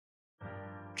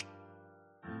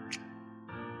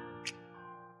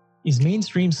Is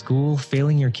mainstream school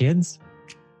failing your kids?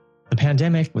 The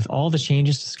pandemic, with all the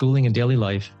changes to schooling and daily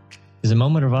life, is a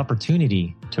moment of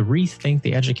opportunity to rethink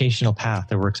the educational path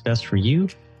that works best for you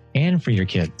and for your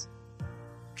kids.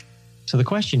 So the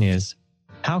question is,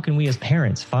 how can we as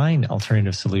parents find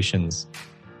alternative solutions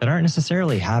that aren't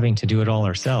necessarily having to do it all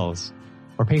ourselves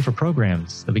or pay for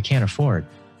programs that we can't afford?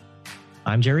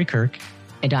 I'm Jerry Kirk.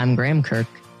 And I'm Graham Kirk.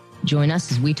 Join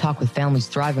us as we talk with families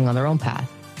thriving on their own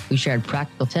path. We shared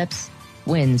practical tips,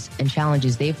 wins, and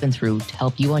challenges they've been through to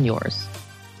help you on yours.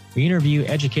 We interview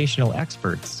educational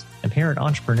experts and parent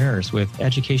entrepreneurs with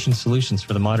education solutions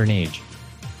for the modern age,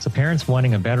 so parents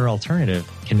wanting a better alternative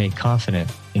can make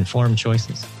confident, informed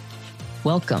choices.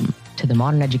 Welcome to the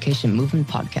Modern Education Movement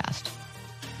Podcast.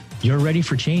 You're ready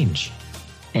for change.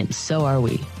 And so are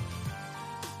we.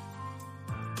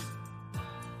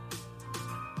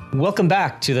 Welcome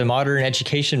back to the Modern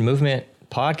Education Movement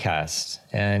Podcast.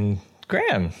 And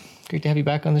Graham, great to have you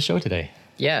back on the show today.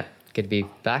 Yeah, good to be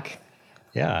back.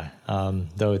 Yeah,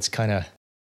 though it's kind of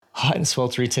hot and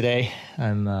sweltery today.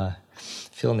 I'm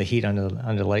feeling the heat under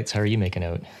the lights. How are you making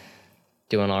out?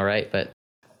 Doing all right, but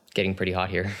getting pretty hot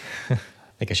here. I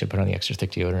think I should put on the extra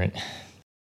thick deodorant.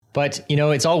 But, you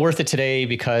know, it's all worth it today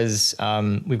because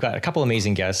we've got a couple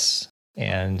amazing guests.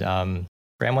 And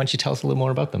Graham, why don't you tell us a little more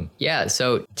about them? Yeah,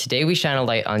 so today we shine a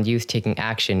light on youth taking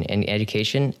action in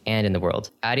education and in the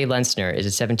world. Addie Lenzner is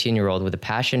a 17-year-old with a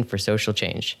passion for social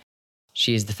change.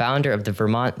 She is the founder of the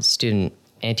Vermont Student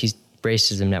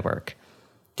Anti-Racism Network.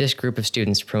 This group of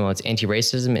students promotes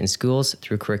anti-racism in schools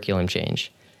through curriculum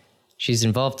change. She's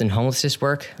involved in homelessness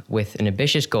work with an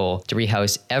ambitious goal to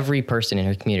rehouse every person in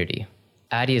her community.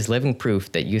 Addie is living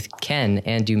proof that youth can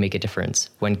and do make a difference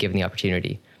when given the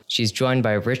opportunity. She's joined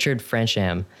by Richard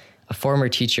Francham, a former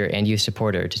teacher and youth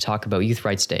supporter, to talk about Youth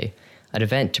Rights Day, an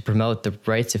event to promote the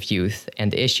rights of youth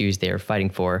and the issues they are fighting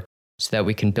for so that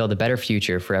we can build a better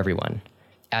future for everyone.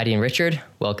 Addie and Richard,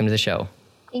 welcome to the show.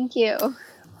 Thank you.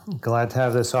 Glad to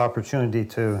have this opportunity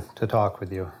to talk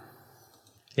with you.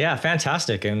 Yeah,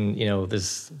 fantastic. And, you know,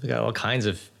 we've got all kinds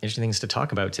of interesting things to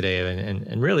talk about today.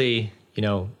 And really, you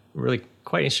know, really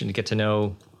quite interesting to get to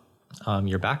know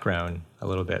your background a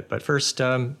little bit. But first,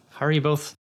 how are you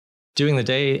both doing the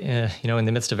day, you know, in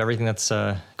the midst of everything that's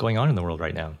going on in the world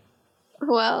right now?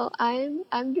 Well,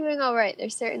 I'm doing all right. There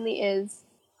certainly is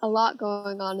a lot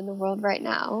going on in the world right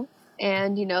now.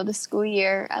 And, you know, the school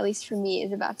year, at least for me,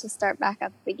 is about to start back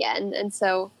up again. And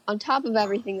so on top of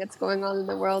everything that's going on in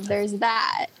the world, there's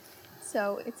that.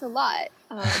 So it's a lot.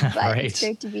 But Right. It's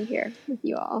great to be here with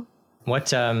you all.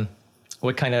 What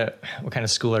kind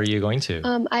of school are you going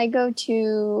to? I go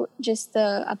to just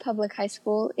a public high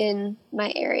school in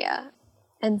my area.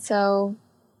 And so,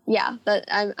 yeah,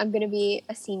 I'm going to be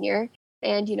a senior.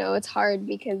 And, you know, it's hard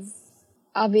because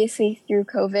obviously through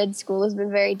COVID, school has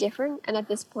been very different. And at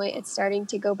this point, it's starting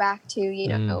to go back to, you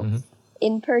know,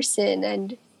 in person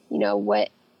and, you know,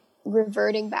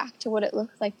 reverting back to what it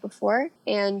looked like before.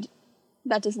 And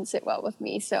that doesn't sit well with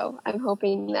me. So I'm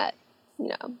hoping that, you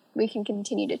know, we can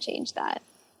continue to change that.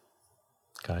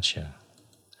 Gotcha.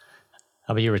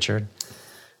 How about you, Richard?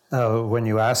 When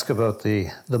you ask about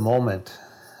the moment,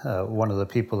 one of the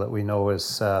people that we know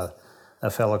is a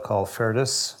fellow called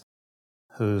Fergus,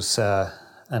 who's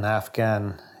an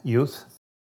Afghan youth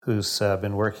who's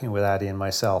been working with Addie and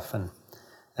myself.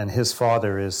 And his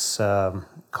father is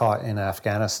caught in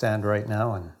Afghanistan right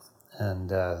now.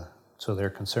 And so they're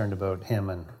concerned about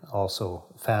him and also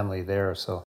family there.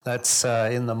 So that's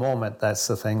in the moment, that's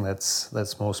the thing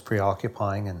that's most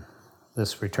preoccupying, and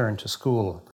this return to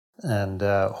school and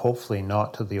hopefully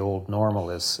not to the old normal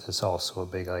is also a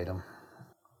big item.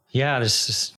 Yeah, there's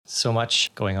just so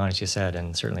much going on, as you said,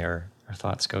 and certainly our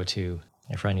thoughts go to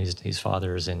a friend whose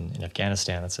father is in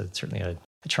Afghanistan. That's certainly a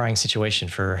trying situation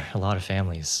for a lot of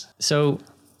families. So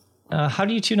how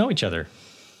do you two know each other?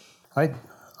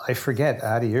 I forget,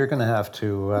 Addie, you're going to have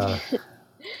to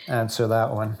answer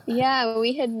that one. Yeah,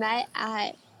 we had met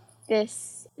at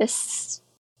this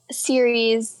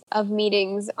series of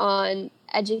meetings on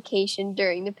education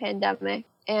during the pandemic.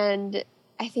 And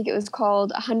I think it was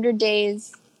called 100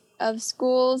 Days of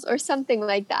Schools or something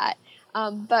like that.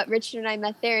 But Richard and I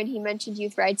met there, and he mentioned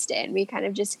Youth Rights Day, and we kind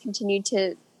of just continued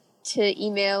to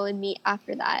email and meet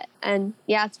after that. And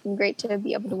yeah, it's been great to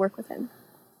be able to work with him.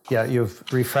 Yeah, you've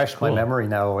refreshed my memory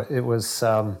now. It was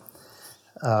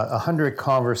 100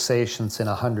 conversations in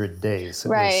 100 days. It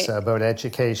was about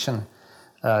education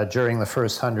during the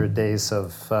first 100 days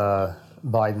of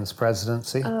Biden's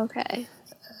presidency. Okay.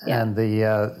 Yeah. And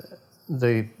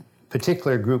the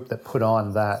particular group that put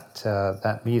on that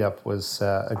meetup was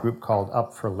a group called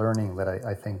Up for Learning that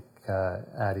I think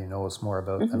Addie knows more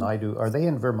about than I do. Are they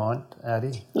in Vermont,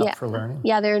 Addie, up for learning?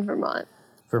 Yeah, they're in Vermont.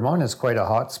 Vermont is quite a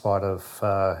hot spot of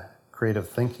creative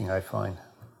thinking, I find.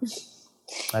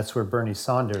 That's where Bernie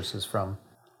Saunders is from.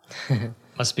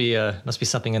 Must be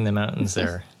something in the mountains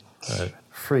there.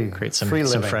 Create some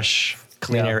fresh,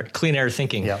 clean air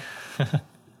thinking. Yeah.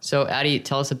 So, Addie,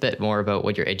 tell us a bit more about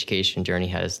what your education journey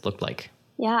has looked like.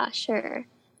 Yeah, sure.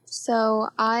 So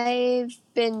I've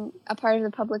been a part of the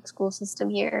public school system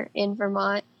here in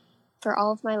Vermont for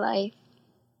all of my life.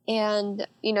 And,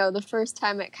 the first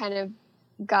time it kind of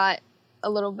got a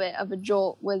little bit of a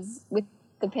jolt was with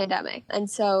the pandemic. And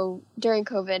so during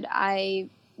COVID, I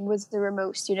was the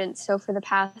remote student. So for the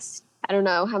past, I don't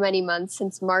know how many months,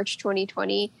 since March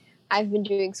 2020, I've been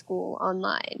doing school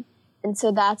online. And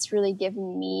so that's really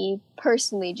given me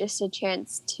personally just a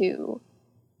chance to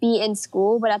be in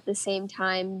school, but at the same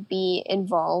time be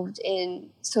involved in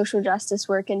social justice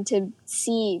work and to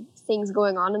see things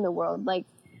going on in the world like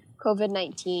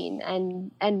COVID-19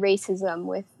 and racism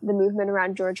with the movement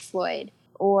around George Floyd,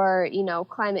 or,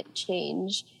 climate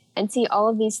change, and see all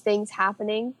of these things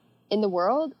happening in the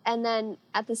world. And then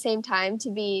at the same time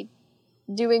to be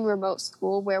doing remote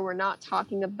school where we're not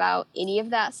talking about any of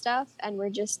that stuff and we're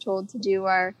just told to do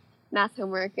our math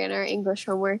homework and our English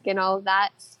homework and all of that.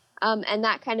 And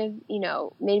that kind of,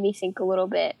 made me think a little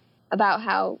bit about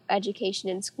how education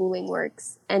and schooling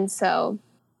works. And so,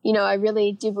 I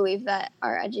really do believe that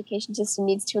our education system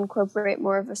needs to incorporate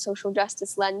more of a social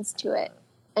justice lens to it.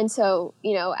 And so,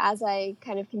 as I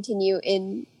kind of continue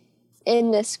in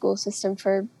this school system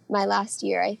for my last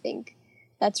year, I think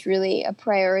that's really a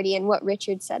priority. And what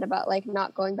Richard said about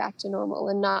not going back to normal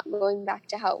and not going back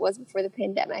to how it was before the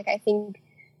pandemic, I think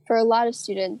for a lot of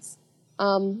students,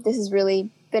 this has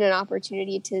really been an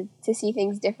opportunity to see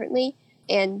things differently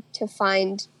and to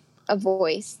find a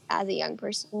voice as a young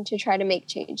person to try to make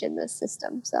change in this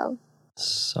system. So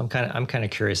I'm kind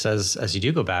of curious, as you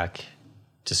do go back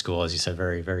to school, as you said,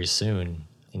 very, very soon,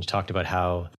 and you talked about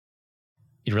how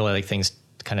you'd really like things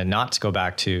kind of not to go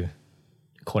back to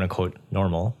quote unquote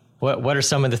normal. What are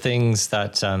some of the things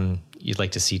that you'd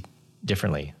like to see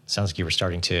differently? Sounds like you were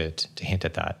starting to hint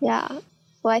at that. Yeah.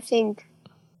 Well, I think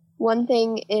one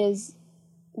thing is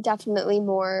definitely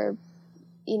more,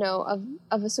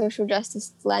 of a social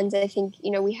justice lens. I think,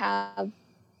 we have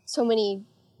so many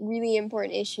really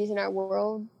important issues in our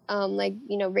world,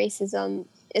 racism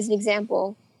is an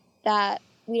example that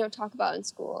we don't talk about in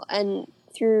school. And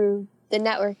through the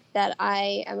network that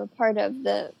I am a part of,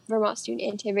 the Vermont Student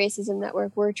Anti-Racism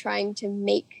Network, we're trying to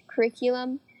make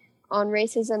curriculum on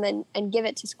racism and give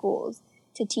it to schools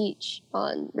to teach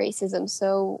on racism.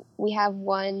 So we have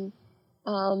one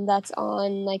that's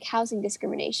on housing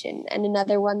discrimination, and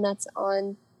another one that's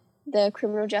on the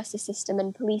criminal justice system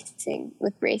and policing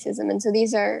with racism. And so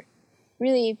these are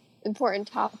really important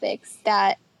topics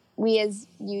that we as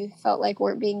youth felt like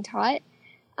weren't being taught.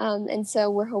 And so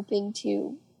we're hoping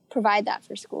to provide that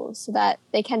for schools so that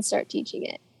they can start teaching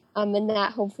it. And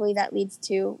that hopefully that leads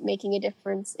to making a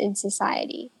difference in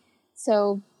society.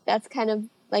 So that's kind of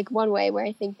one way where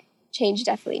I think change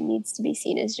definitely needs to be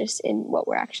seen is just in what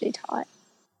we're actually taught.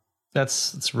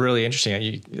 That's really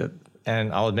interesting.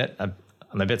 And I'll admit,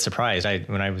 I'm a bit surprised.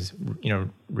 When I was,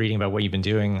 reading about what you've been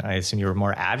doing, I assume you were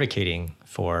more advocating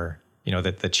for,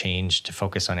 the change to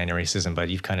focus on anti-racism, but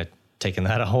you've kind of taken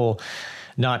that a whole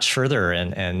notch further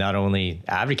and not only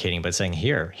advocating, but saying,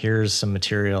 here's some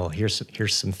material, here's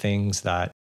some things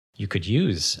that you could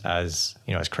use as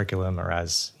curriculum or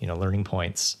as, learning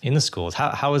points in the schools.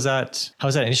 How is that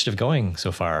initiative going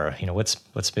so far?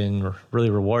 What's been really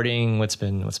rewarding? What's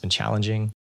been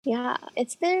challenging? Yeah,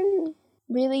 it's been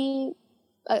really,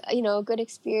 a good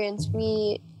experience.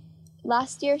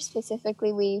 Last year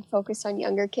specifically, we focused on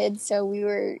younger kids. So we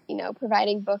were,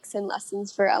 providing books and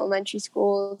lessons for elementary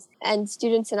schools, and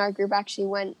students in our group actually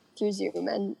went through Zoom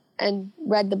and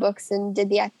read the books and did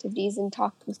the activities and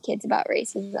talked with kids about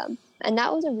racism. And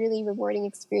that was a really rewarding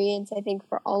experience, I think,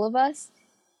 for all of us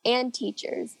and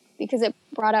teachers, because it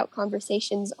brought out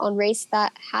conversations on race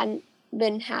that hadn't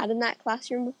been had in that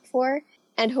classroom before,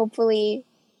 and hopefully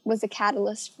was a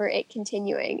catalyst for it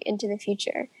continuing into the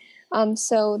future.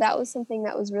 So that was something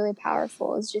that was really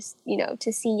powerful, is just,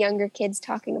 to see younger kids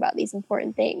talking about these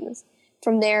important things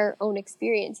from their own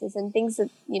experiences and things that,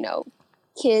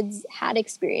 kids had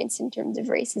experienced in terms of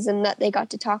racism that they got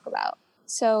to talk about.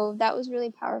 So that was really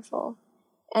powerful.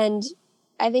 And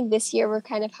I think this year we're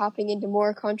kind of hopping into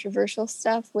more controversial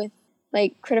stuff with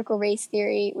critical race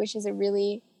theory, which is a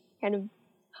really kind of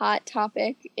hot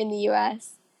topic in the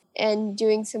US, and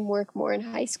doing some work more in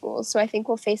high schools. So I think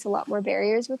we'll face a lot more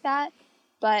barriers with that,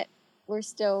 but we're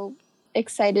still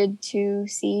excited to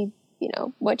see,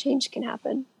 what change can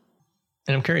happen.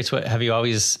 And I'm curious, what have you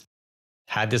always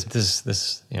had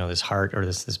this heart or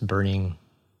this burning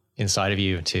inside of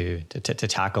you to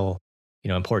tackle,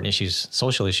 important issues,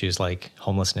 social issues like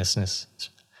homelessness.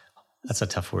 That's a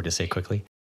tough word to say quickly.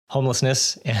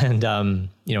 Homelessness and and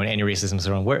anti-racism and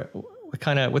so on.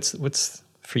 What's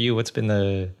for you? What's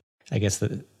been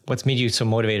what's made you so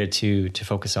motivated to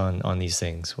focus on these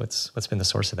things? What's been the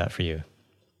source of that for you?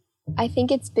 I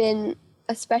think it's been,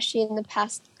 especially in the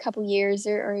past couple years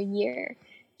or a year,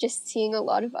 just seeing a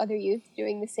lot of other youth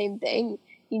doing the same thing.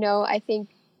 I think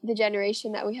the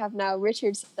generation that we have now,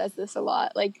 Richard says this a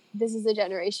lot, like, this is a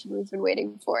generation we've been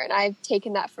waiting for. And I've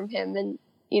taken that from him and,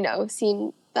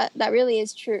 seen that really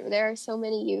is true. There are so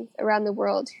many youth around the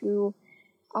world who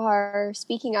are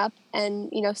speaking up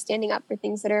and, standing up for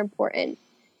things that are important.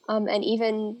 And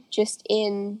even just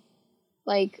in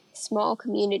like small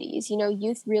communities,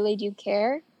 youth really do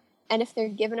care. And if they're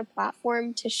given a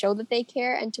platform to show that they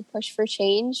care and to push for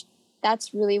change,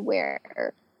 that's really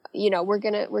where, we're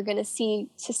gonna see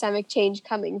systemic change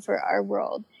coming for our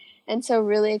world. And so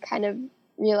really kind of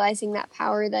realizing that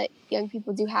power that young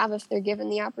people do have if they're given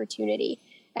the opportunity,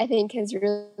 I think has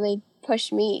really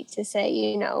pushed me to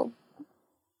say,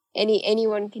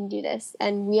 anyone can do this,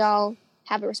 and we all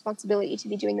have a responsibility to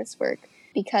be doing this work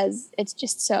because it's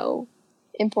just so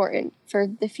important for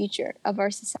the future of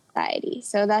our society.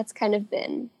 So that's kind of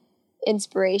been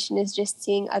inspiration, is just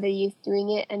seeing other youth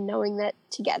doing it and knowing that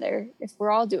together, if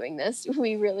we're all doing this,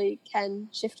 we really can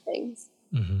shift things.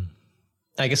 Mm-hmm.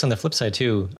 I guess on the flip side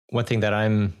too, one thing that I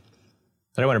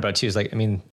wonder about too is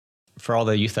for all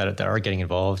the youth that are getting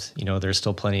involved, there's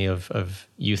still plenty of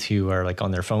youth who are like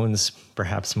on their phones,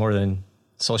 perhaps more than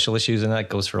social issues. And that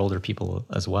goes for older people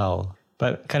as well.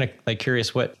 But kind of like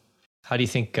curious, how do you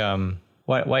think,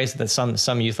 why is it that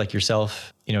some youth like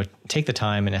yourself, take the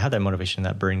time and have that motivation,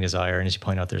 that burning desire? And as you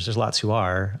point out, there's lots who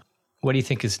are. What do you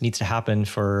think needs to happen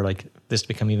for like this to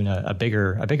become even a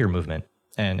bigger movement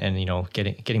and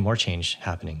getting more change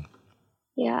happening?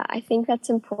 Yeah, I think that's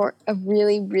a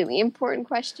really, really important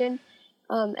question.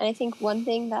 And I think one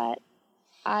thing that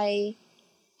I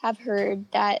have heard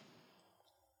that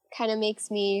kind of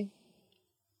makes me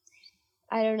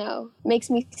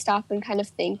stop and kind of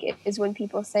think is when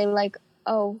people say like,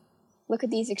 oh, look at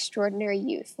these extraordinary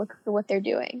youth, look at what they're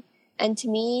doing. And to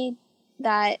me,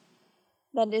 that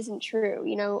isn't true.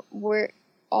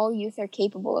 All youth are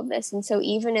capable of this. And so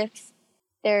even if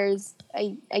there's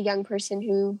a young person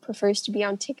who prefers to be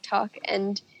on TikTok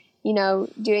and,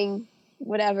 doing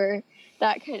whatever,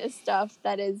 that kind of stuff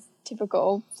that is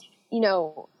typical,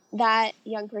 that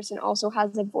young person also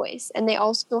has a voice, and they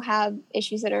also have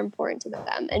issues that are important to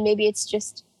them. And maybe it's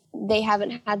just they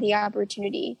haven't had the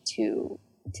opportunity to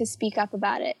speak up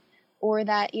about it, or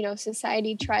that,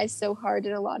 society tries so hard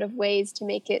in a lot of ways to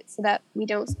make it so that we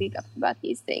don't speak up about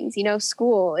these things.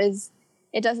 School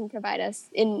it doesn't provide us,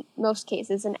 in most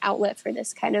cases, an outlet for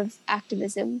this kind of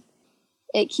activism.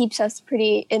 It keeps us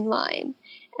pretty in line.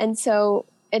 And so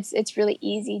it's really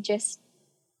easy just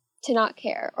to not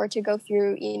care or to go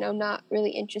through, not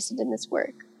really interested in this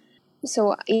work.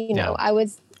 So, I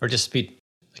was... Or just be,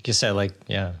 like you said,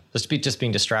 just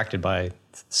being distracted by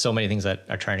so many things that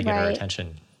are trying to get our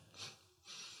attention.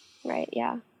 Right,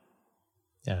 yeah.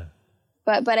 Yeah.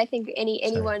 But I think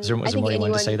anyone... Is there more you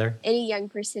wanted to say there? Any young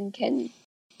person can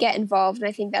get involved. And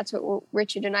I think that's what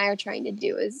Richard and I are trying to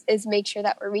do is make sure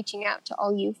that we're reaching out to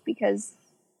all youth because,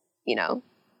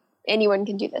 anyone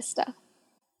can do this stuff.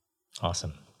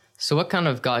 Awesome. So what kind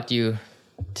of got you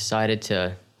decided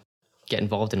to get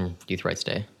involved in Youth Rights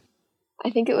Day? I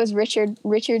think it was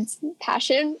Richard's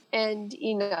passion. And,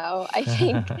 I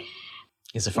think...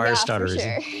 He's a fire starter, for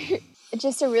sure. Is he? It's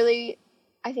just a really,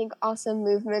 I think, awesome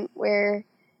movement where,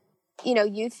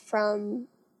 youth from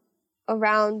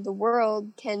around the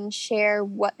world can share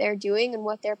what they're doing and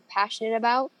what they're passionate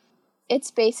about. It's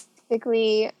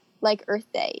basically like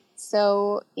Earth Day.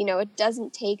 So, it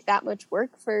doesn't take that much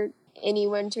work for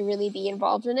anyone to really be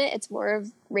involved in it. It's more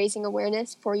of raising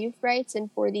awareness for youth rights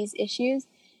and for these issues.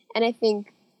 And I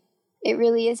think it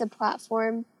really is a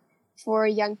platform for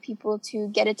young people to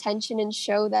get attention and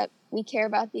show that we care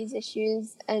about these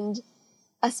issues. And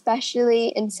especially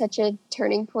in such a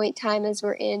turning point time as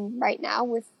we're in right now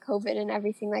with COVID and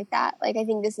everything like that. Like, I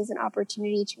think this is an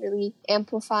opportunity to really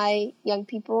amplify young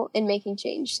people in making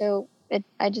change. So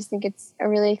I just think it's a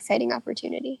really exciting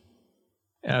opportunity.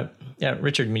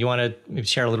 Richard, you want to maybe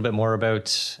share a little bit more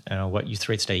about what Youth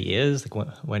Rights Day is, like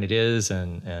when it is,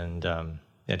 and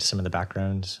just some of the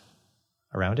background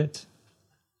around it?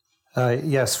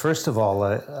 Yes. First of all,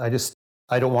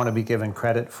 I don't want to be given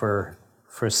credit for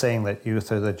saying that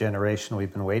youth are the generation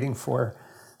we've been waiting for.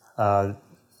 I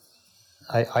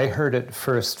heard it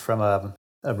first from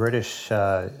a British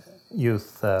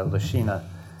youth, Lashina.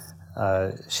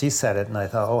 She said it, and I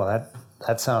thought, oh,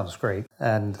 that sounds great.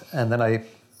 And then I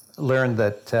learned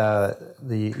that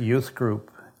the youth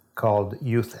group called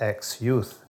Youth X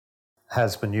Youth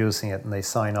has been using it, and they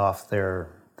sign off their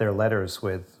letters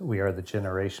with "We are the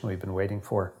generation we've been waiting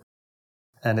for."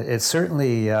 And it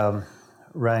certainly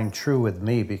rang true with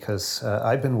me, because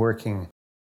I've been working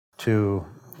to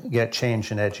get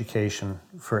change in education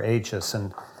for ages,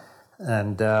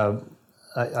 and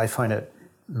I find it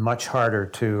much harder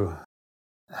to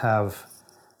have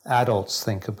adults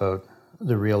think about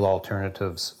the real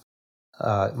alternatives,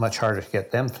 much harder to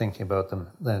get them thinking about them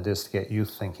than it is to get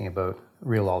youth thinking about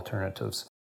real alternatives.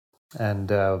 And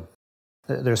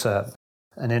there's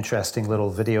an interesting little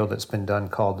video that's been done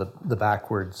called the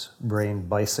Backwards Brain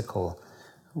Bicycle,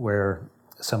 where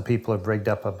some people have rigged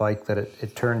up a bike that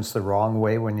it turns the wrong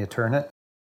way when you turn it,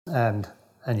 and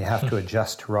you have to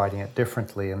adjust to riding it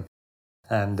differently.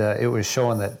 And it was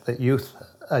shown that youth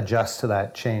adjust to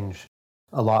that change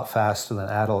a lot faster than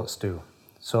adults do.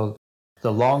 So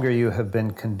the longer you have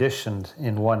been conditioned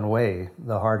in one way,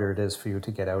 the harder it is for you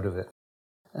to get out of it.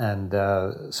 And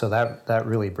so that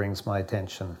really brings my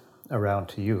attention around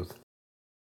to youth.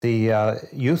 The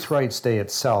Youth Rights Day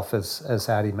itself, as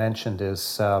Addie mentioned,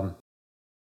 is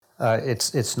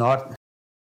it's not.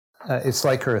 It's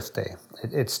like Earth Day.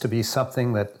 It's to be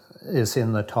something that is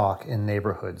in the talk in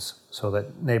neighborhoods, so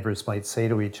that neighbors might say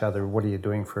to each other, "What are you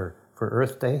doing for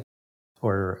Earth Day?"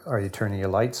 Or, "Are you turning your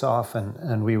lights off?"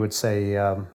 And we would say,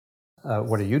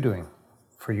 "What are you doing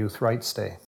for Youth Rights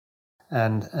Day?"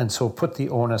 And so put the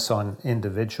onus on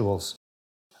individuals.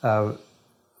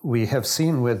 We have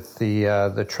seen with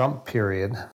the Trump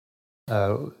period,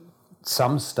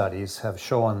 some studies have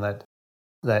shown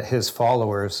that his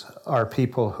followers are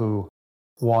people who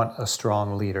want a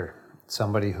strong leader,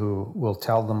 somebody who will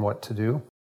tell them what to do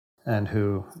and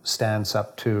who stands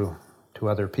up to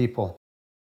other people.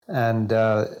 And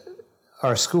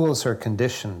our schools are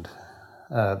conditioned,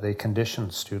 they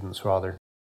condition students rather,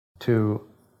 to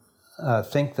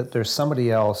think that there's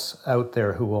somebody else out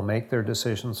there who will make their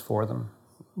decisions for them,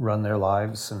 run their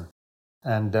lives,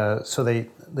 and so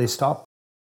they stop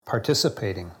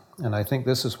participating. And I think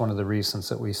this is one of the reasons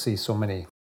that we see so many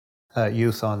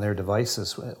youth on their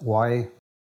devices. Why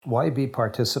be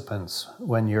participants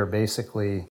when you're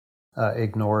basically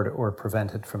ignored or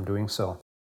prevented from doing so?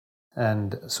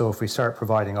 And so if we start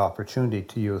providing opportunity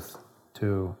to youth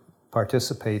to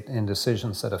participate in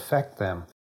decisions that affect them,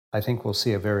 I think we'll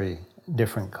see a very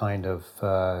different kind of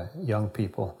young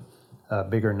people,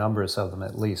 bigger numbers of them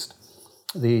at least.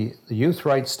 The Youth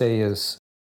Rights Day is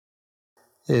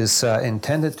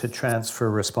intended to transfer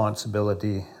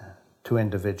responsibility to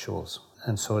individuals.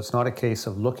 And so it's not a case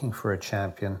of looking for a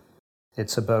champion.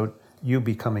 It's about you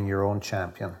becoming your own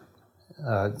champion.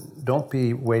 Don't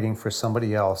be waiting for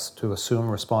somebody else to assume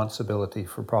responsibility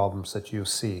for problems that you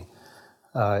see.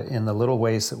 In the little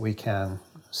ways that we can,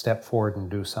 step forward and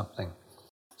do something.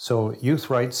 So Youth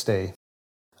Rights Day,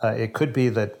 it could be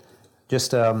that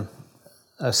just a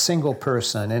single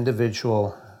person, an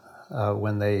individual,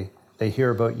 when they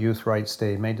hear about Youth Rights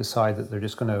Day, may decide that they're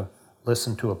just going to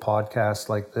listen to a podcast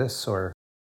like this or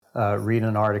read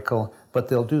an article, but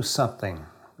they'll do something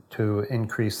to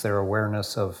increase their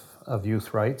awareness of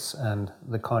youth rights and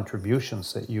the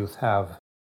contributions that youth have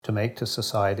to make to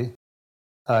society.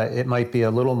 It might be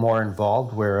a little more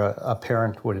involved, where a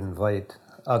parent would invite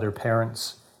other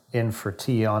parents in for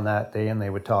tea on that day, and they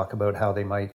would talk about how they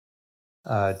might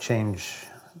change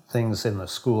things in the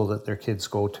school that their kids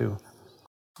go to.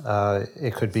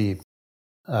 It could be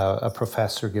a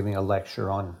professor giving a lecture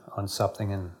on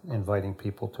something and inviting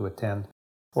people to attend,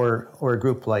 or a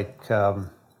group like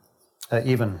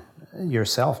even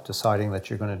yourself deciding that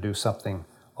you're going to do something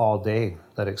all day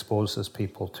that exposes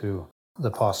people to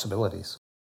the possibilities.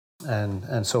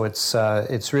 And so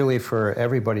it's really for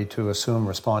everybody to assume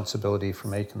responsibility for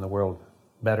making the world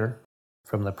better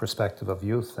from the perspective of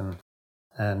youth,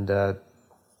 and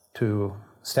to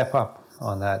step up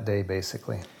on that day,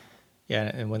 basically. Yeah,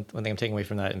 and one thing I'm taking away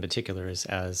from that in particular is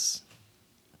as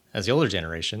the older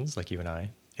generations, like you and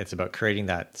I, it's about creating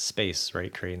that space,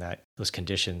 right? Creating those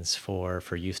conditions for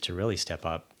youth to really step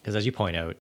up. Because as you point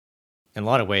out, in a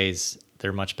lot of ways,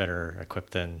 they're much better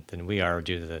equipped than we are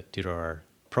due to our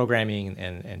programming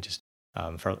and just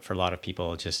for a lot of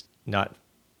people, just not,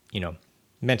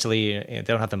 mentally, they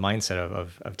don't have the mindset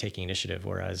of taking initiative.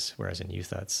 Whereas in youth,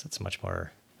 that's much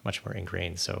more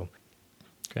ingrained. So,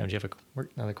 Graham, do you have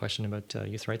another question about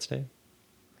Youth Rights Day?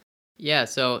 Yeah,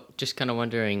 so just kind of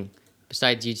wondering,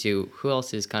 besides you two, who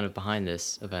else is kind of behind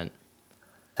this event?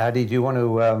 Addie, do you want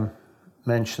to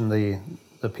mention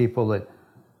the people that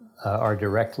are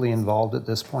directly involved at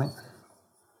this point?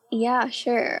 Yeah,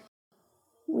 sure.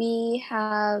 We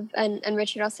have, and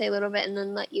Richard, I'll say a little bit and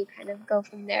then let you kind of go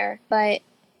from there. But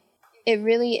it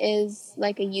really is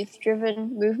like a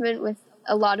youth-driven movement with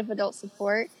a lot of adult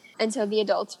support. And so the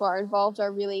adults who are involved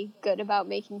are really good about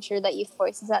making sure that youth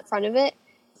voice is at front of it.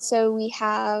 So we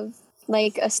have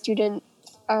like a student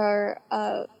or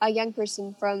a young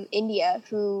person from India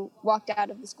who walked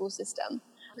out of the school system,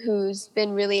 who's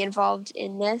been really involved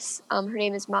in this. Her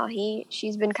name is Mahi.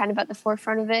 She's been kind of at the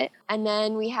forefront of it. And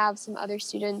then we have some other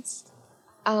students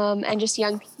and just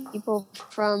young people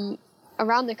from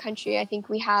around the country. I think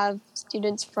we have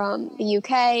students from the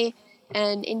UK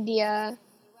and India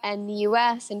and the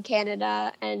US and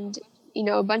Canada and, you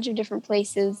know, a bunch of different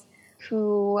places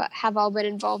who have all been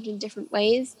involved in different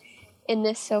ways in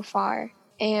this so far.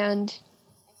 And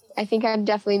I think I'm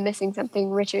definitely missing something.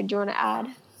 Richard, do you want to add?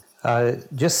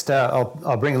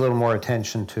 I'll bring a little more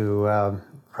attention to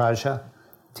Praja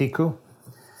Tiku.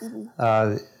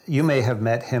 Mm-hmm. You may have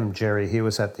met him, Jerry. He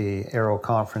was at the Aero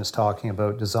conference talking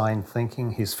about design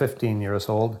thinking. He's 15 years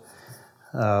old.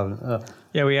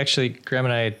 Yeah, we actually, Graham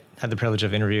and I had the privilege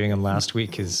of interviewing him last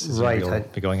week. His Right. will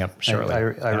be going up shortly.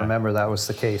 I remember that was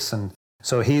the case. And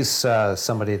so he's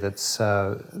somebody that's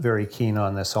very keen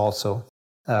on this also.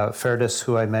 Ferdis,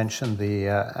 who I mentioned, the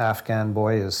Afghan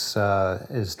boy, is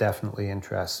definitely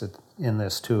interested in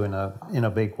this too in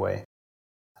a big way.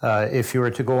 If you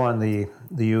were to go on the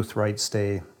Youth Rights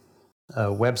Day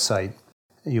website,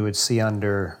 you would see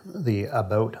under the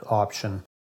About option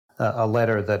a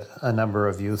letter that a number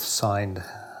of youth signed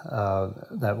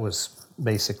that was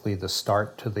basically the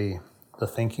start to the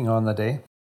thinking on the day.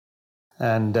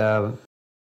 And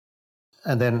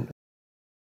then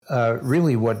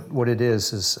really what it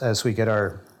is as we get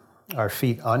our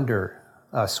feet under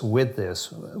us with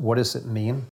this, what does it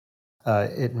mean?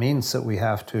 It means that we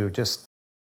have to just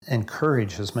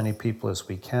encourage as many people as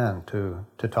we can to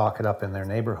talk it up in their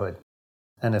neighborhood.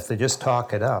 And if they just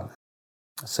talk it up,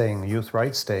 saying Youth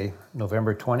Rights Day,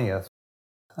 November 20th,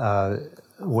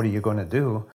 what are you going to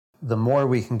do? The more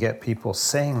we can get people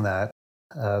saying that,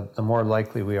 the more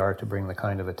likely we are to bring the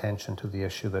kind of attention to the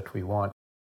issue that we want.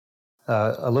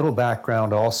 A little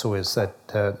background also is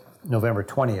that November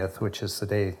 20th, which is the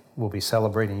day we'll be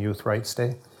celebrating Youth Rights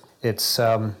Day, it's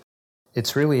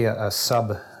really a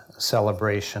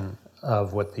sub-celebration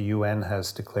of what the UN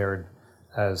has declared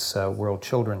as World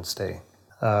Children's Day.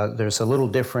 There's a little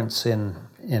difference in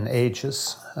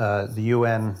ages. The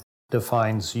UN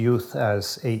defines youth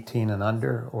as 18 and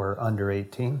under or under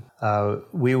 18.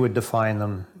 We would define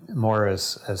them more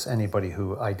as anybody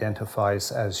who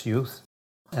identifies as youth.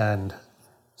 And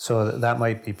so that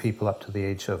might be people up to the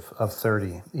age of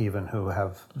 30 even who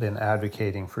have been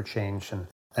advocating for change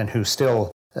and who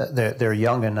still, they're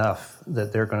young enough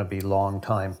that they're going to be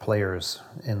long-time players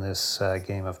in this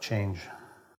game of change.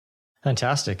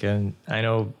 Fantastic. And I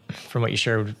know from what you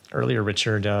shared earlier,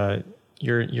 Richard,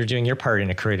 you're doing your part in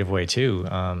a creative way too,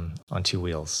 on Two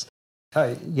Wheels.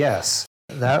 Yes,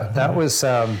 that was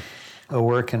a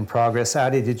work in progress.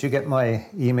 Addie, did you get my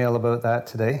email about that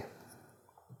today?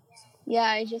 Yeah,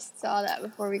 I just saw that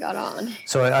before we got on.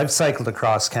 So I've cycled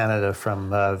across Canada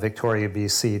from Victoria,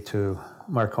 BC to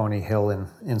Marconi Hill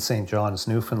in St. John's,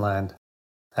 Newfoundland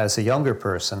as a younger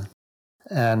person.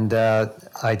 And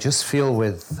I just feel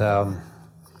with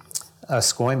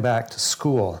us going back to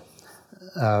school,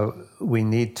 we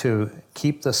need to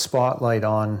keep the spotlight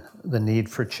on the need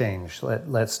for change.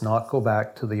 Let's not go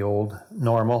back to the old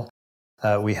normal.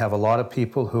 We have a lot of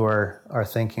people who are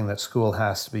thinking that school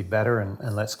has to be better,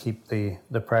 and let's keep the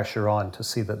pressure on to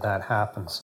see that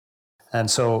happens. And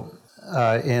so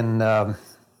in the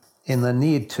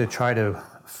need to try to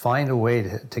find a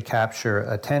way to capture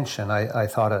attention, I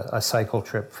thought a cycle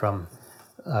trip from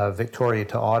Victoria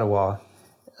to Ottawa,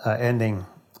 ending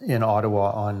in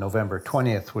Ottawa on November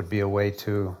 20th would be a way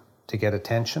to get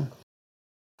attention.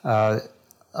 I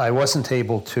wasn't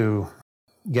able to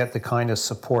get the kind of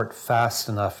support fast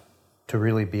enough to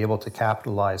really be able to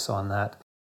capitalize on that.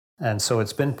 And so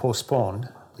it's been postponed.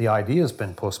 The idea has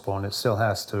been postponed. It still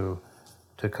has to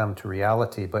come to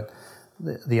reality. But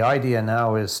the idea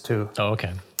now is to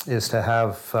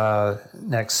have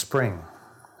next spring,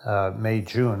 May,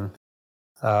 June,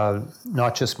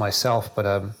 not just myself, but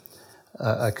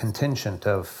a contingent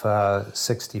of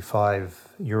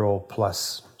 65-year-old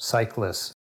plus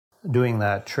cyclists doing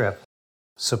that trip,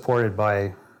 supported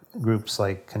by groups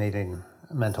like Canadian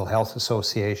Mental Health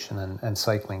Association and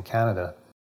Cycling Canada.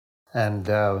 And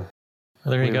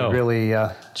Well, there you go. Really,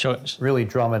 Show, really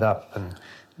drum it up and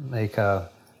make an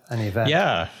event.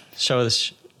 Yeah, show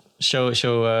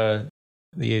the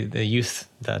youth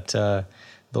that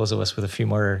those of us with a few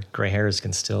more gray hairs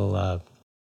can still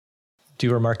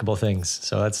do remarkable things.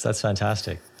 So that's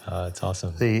fantastic. It's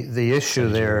awesome. The issue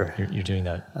there, you're doing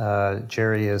that,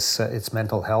 Jerry, is it's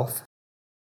mental health,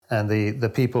 and the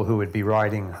people who would be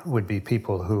riding would be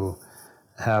people who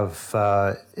have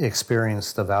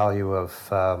experienced the value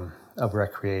of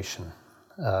recreation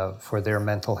for their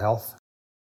mental health,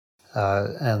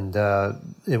 and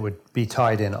it would be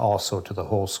tied in also to the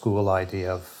whole school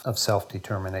idea of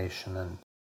self-determination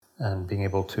and being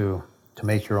able to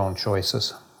make your own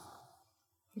choices.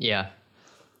 Yeah.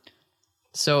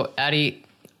 So, Addie,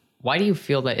 why do you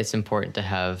feel that it's important to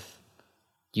have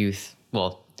youth?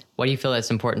 Well, why do you feel that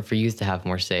it's important for youth to have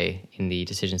more say in the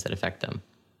decisions that affect them?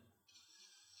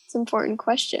 It's an important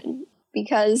question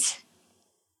because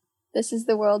this is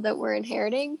the world that we're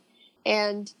inheriting.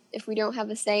 And if we don't have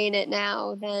a say in it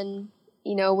now, then,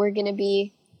 we're going to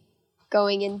be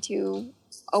going into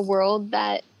a world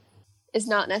that is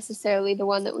not necessarily the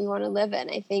one that we want to live in.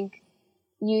 I think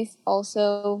youth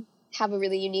also have a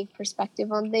really unique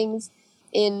perspective on things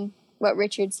in what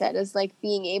Richard said is like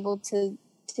being able to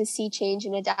see change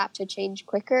and adapt to change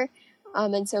quicker.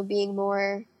 And so being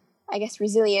more, I guess,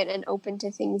 resilient and open to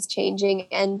things changing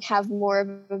and have more of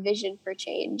a vision for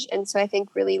change. And so I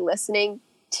think really listening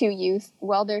to youth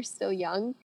while they're still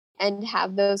young and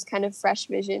have those kind of fresh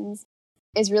visions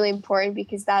is really important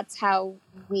because that's how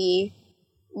we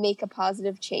make a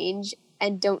positive change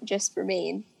and don't just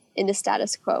remain in the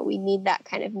status quo. We need that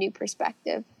kind of new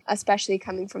perspective, especially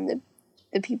coming from the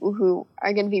people who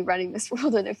are going to be running this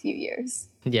world in a few years.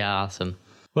 Yeah, awesome.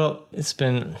 Well, it's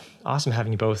been awesome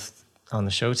having you both on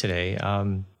the show today.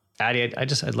 Addie,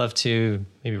 I'd love to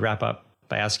maybe wrap up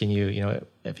by asking you,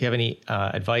 if you have any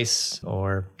advice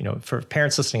or, for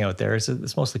parents listening out there,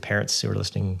 it's mostly parents who are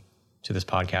listening to this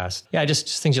podcast. Yeah,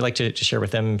 just things you'd like to share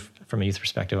with them from a youth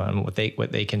perspective on what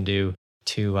they can do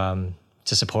to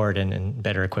support and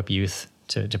better equip youth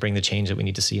to bring the change that we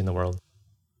need to see in the world.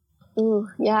 Ooh,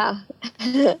 yeah.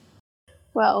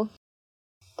 Well,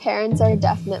 parents are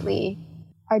definitely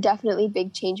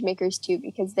big change makers too,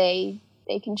 because they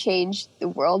can change the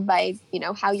world by,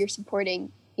 how you're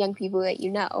supporting young people that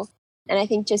you know. And I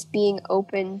think just being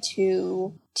open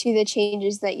to the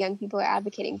changes that young people are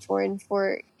advocating for, and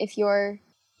for if your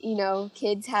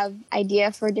kids have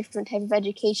idea for a different type of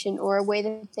education or a way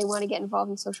that they want to get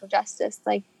involved in social justice,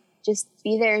 like just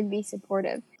be there and be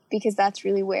supportive, because that's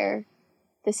really where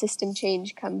the system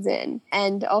change comes in.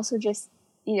 And also just,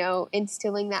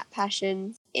 instilling that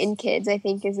passion in kids, I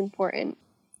think is important.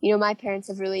 My parents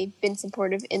have really been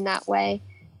supportive in that way,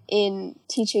 in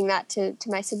teaching that to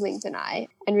my siblings and I,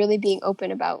 and really being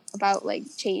open about like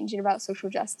change and about social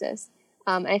justice.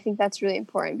 And I think that's really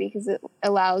important because it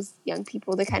allows young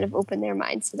people to kind of open their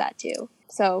minds to that too.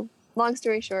 So long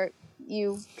story short,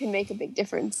 you can make a big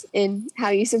difference in how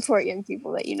you support young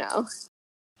people that you know.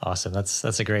 Awesome.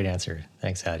 That's a great answer.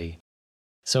 Thanks, Addie.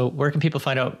 So where can people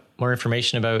find out more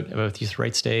information about Youth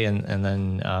Rights Day, and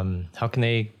then how can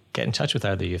they get in touch with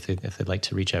either you if they'd like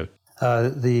to reach out?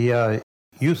 The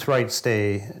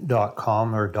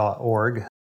youthrightsday.com or .org,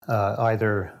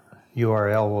 either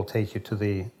URL will take you to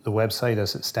the website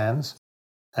as it stands.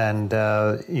 And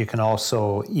you can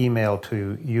also email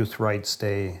to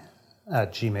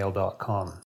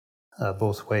youthrightsday@gmail.com,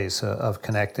 both ways of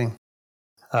connecting.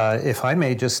 If I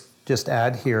may just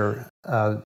add here,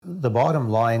 the bottom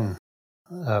line,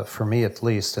 for me at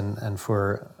least, and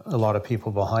for a lot of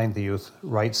people behind the Youth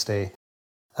Rights Day,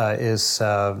 is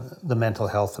the mental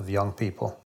health of young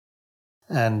people.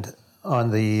 And on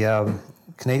the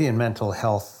Canadian Mental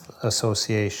Health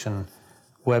Association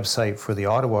website for the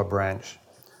Ottawa branch,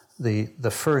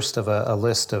 the first of a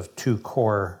list of 2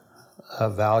 core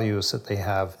values that they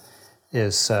have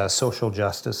is social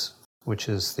justice, which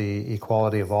is the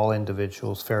equality of all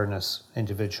individuals, fairness,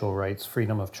 individual rights,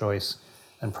 freedom of choice,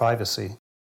 and privacy.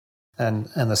 And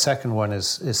the second one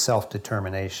is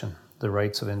self-determination, the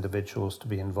rights of individuals to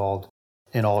be involved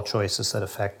in all choices that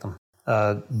affect them.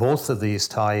 Both of these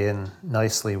tie in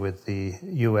nicely with the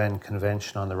UN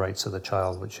Convention on the Rights of the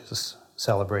Child, which is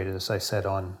celebrated, as I said,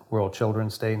 on World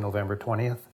Children's Day, November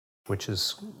 20th, which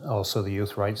is also the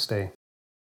Youth Rights Day.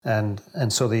 And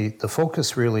so the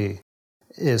focus really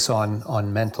is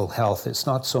on mental health. It's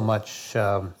not so much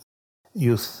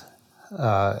youth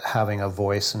having a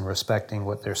voice and respecting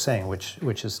what they're saying,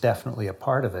 which is definitely a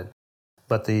part of it.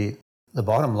 But the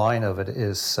bottom line of it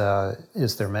is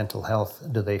their mental health.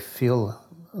 Do they feel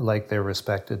like they're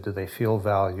respected? Do they feel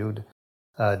valued?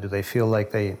 Do they feel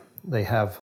like they they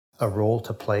have a role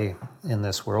to play in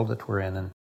this world that we're in.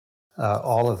 And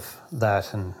all of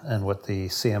that and what the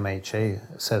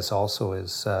CMHA says also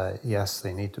is, yes,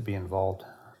 they need to be involved.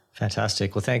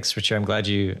 Fantastic. Well, thanks, Richard. I'm glad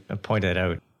you pointed it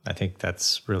out. I think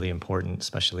that's really important,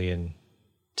 especially in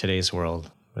today's world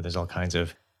where there's all kinds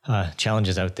of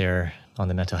challenges out there on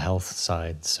the mental health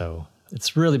side. So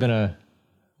it's really been a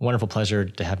wonderful pleasure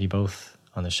to have you both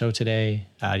on the show today.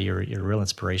 Addie, you're a real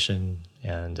inspiration,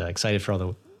 and excited for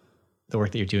all the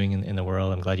work that you're doing in the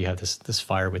world. I'm glad you have this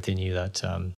fire within you that,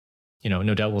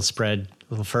 no doubt will spread a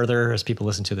little further as people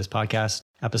listen to this podcast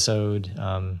episode.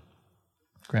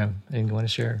 Graham, anything you want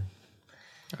to share?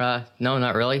 No,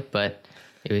 not really, but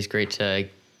it was great to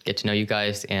get to know you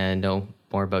guys and know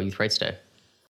more about Youth Rights Day.